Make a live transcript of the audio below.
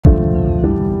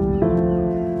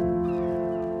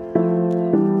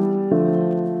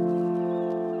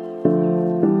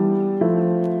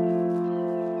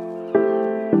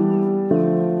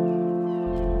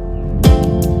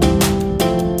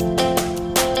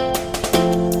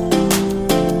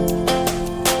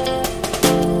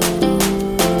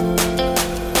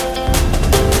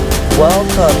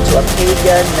Welcome to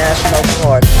Acadia National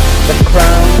Park, the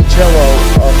crown jewel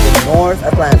of the North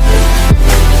Atlantic.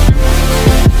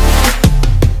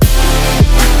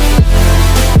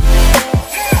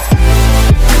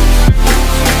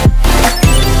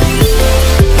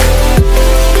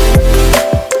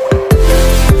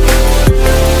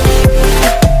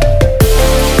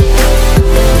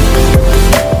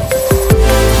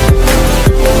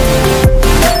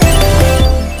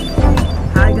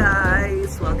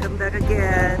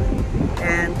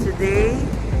 And today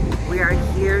we are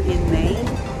here in Maine,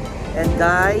 and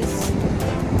guys,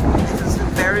 this is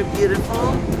very beautiful.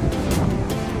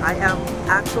 I am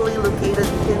actually located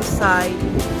inside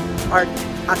our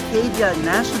Acadia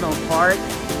National Park,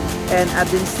 and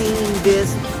I've been seeing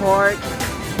this park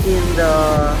in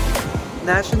the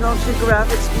National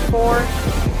Geographic before,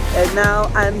 and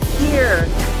now I'm here.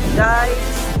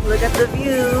 Guys, look at the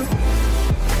view.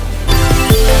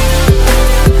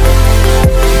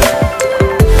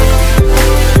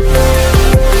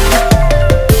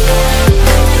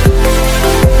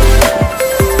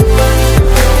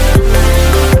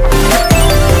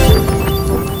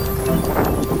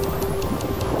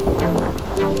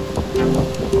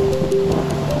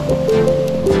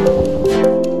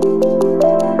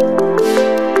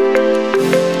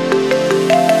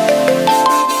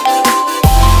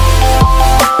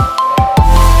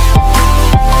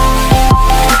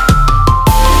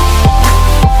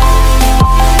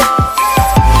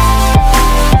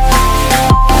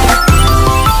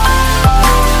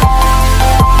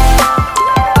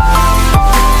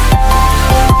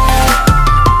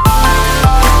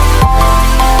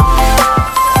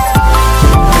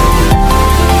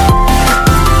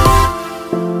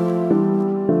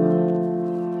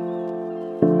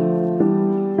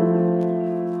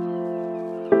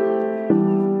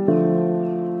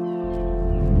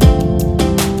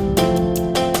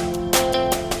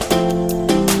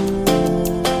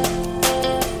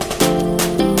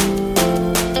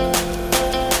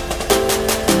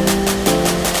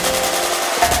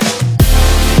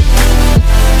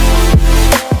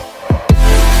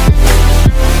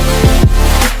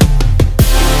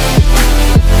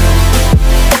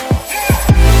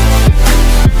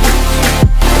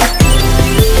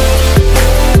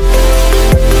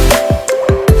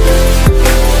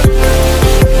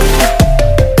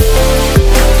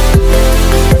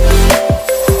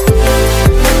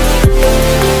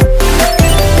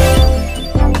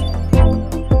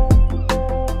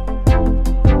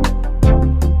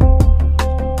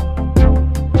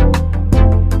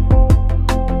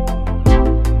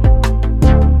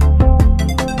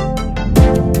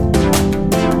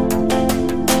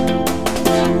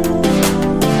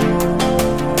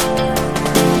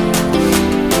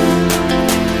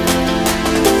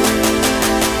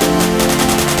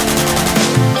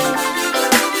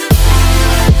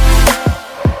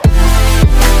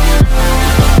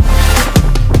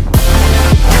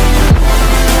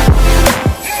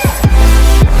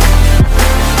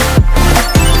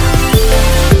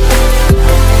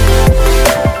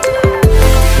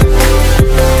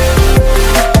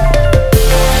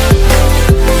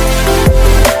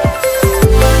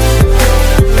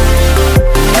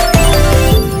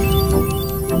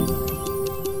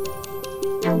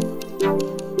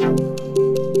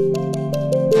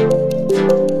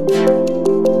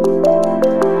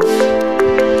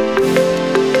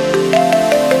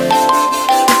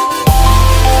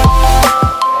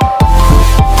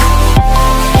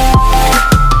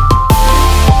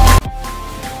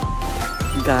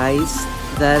 Guys,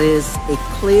 that is a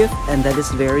cliff and that is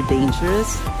very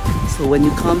dangerous. So when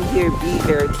you come here, be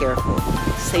very careful.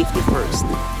 Safety first.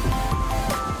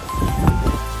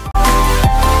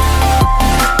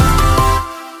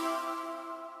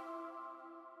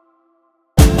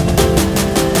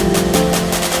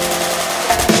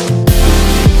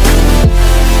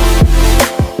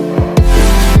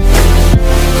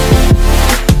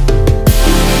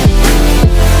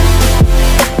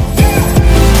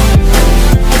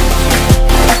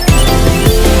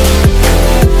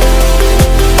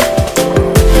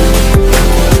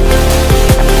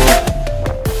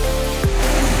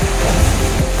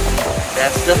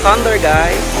 That's the thunder,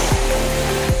 guys.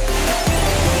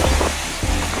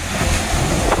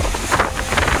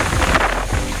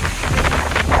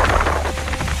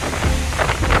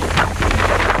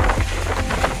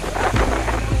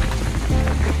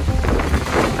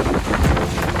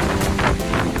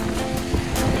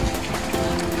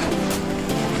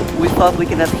 We thought we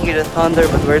cannot hear the thunder,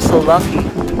 but we're so lucky.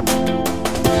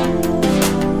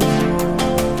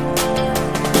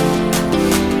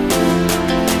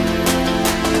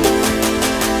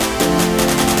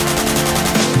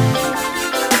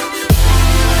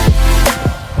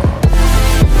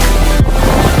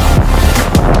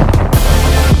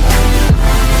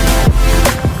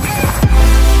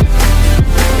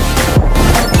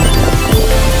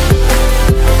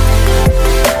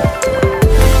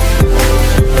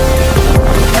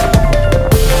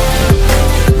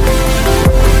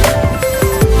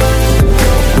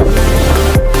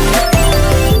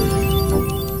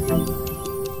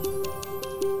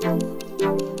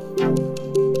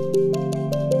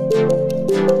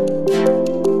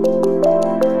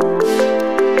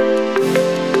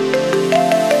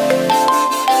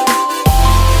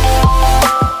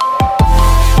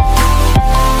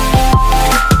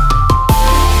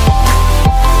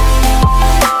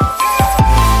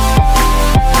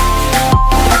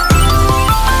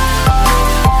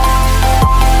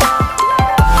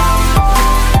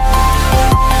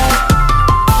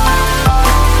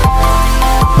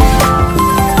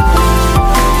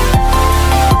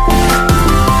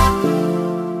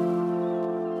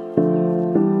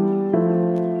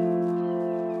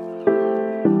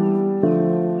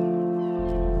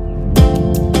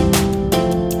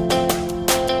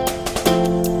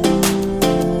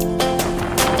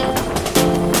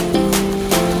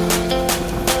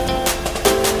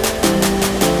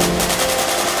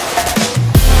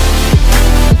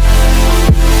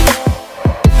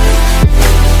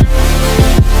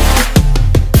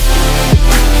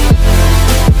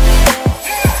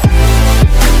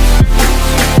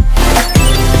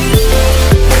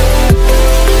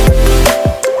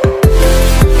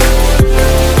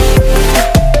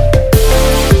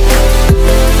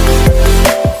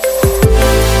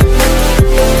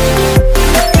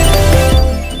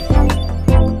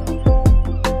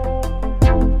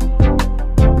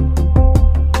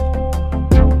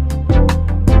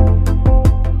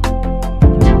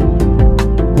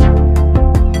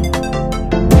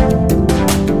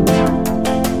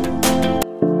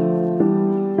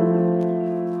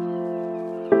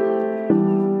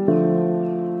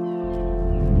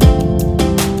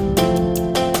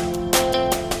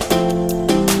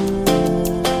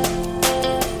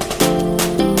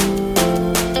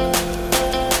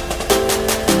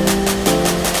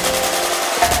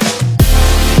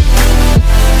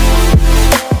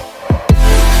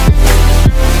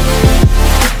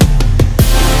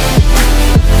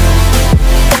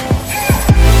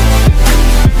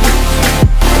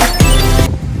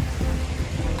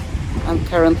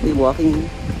 simply walking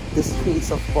the streets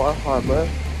of Bar Harbor,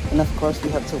 and of course we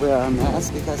have to wear our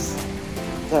mask because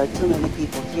there are too many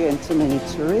people here and too many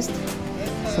tourists.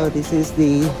 So this is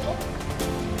the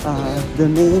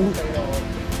main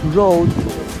road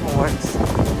towards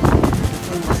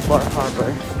famous Bar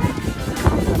Harbor.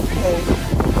 Okay,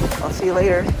 I'll see you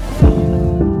later.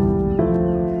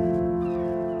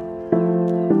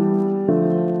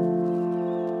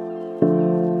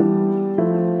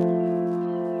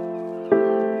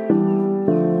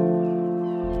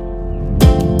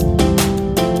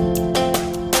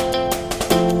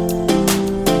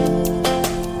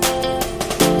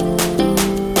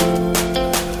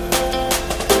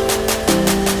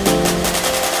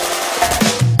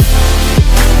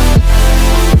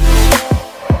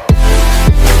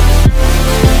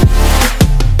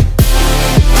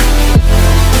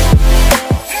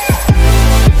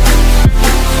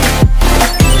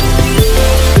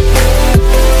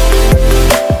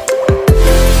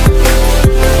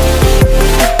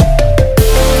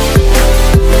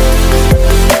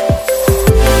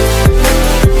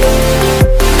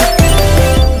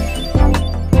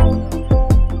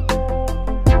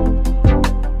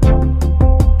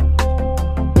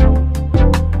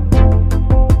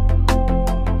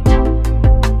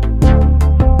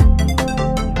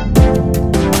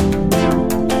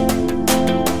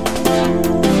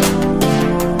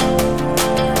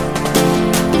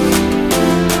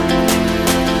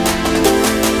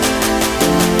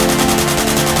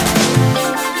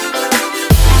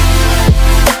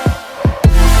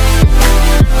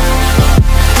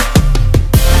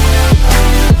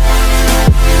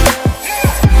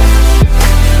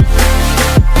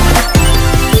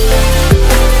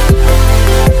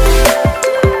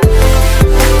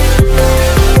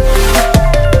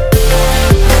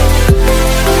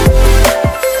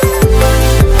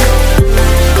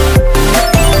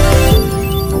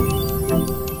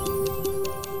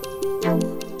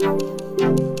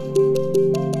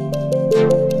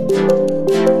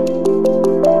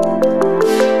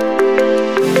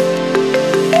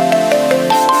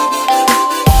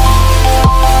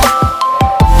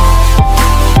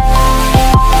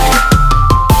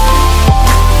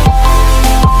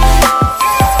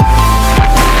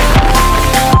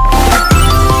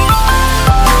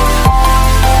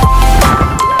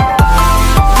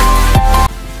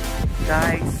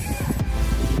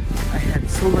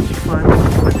 So much fun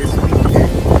for this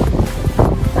weekend.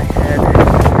 I had a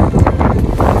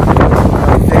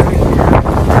very happy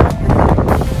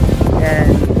and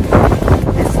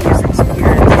this year's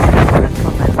experience is different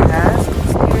from my past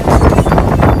experiences.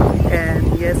 And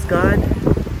yes,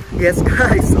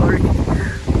 guys, sorry.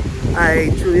 I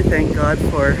truly thank God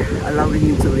for allowing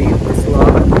me to live this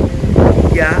long.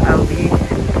 Yeah, I'll be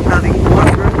having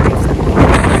more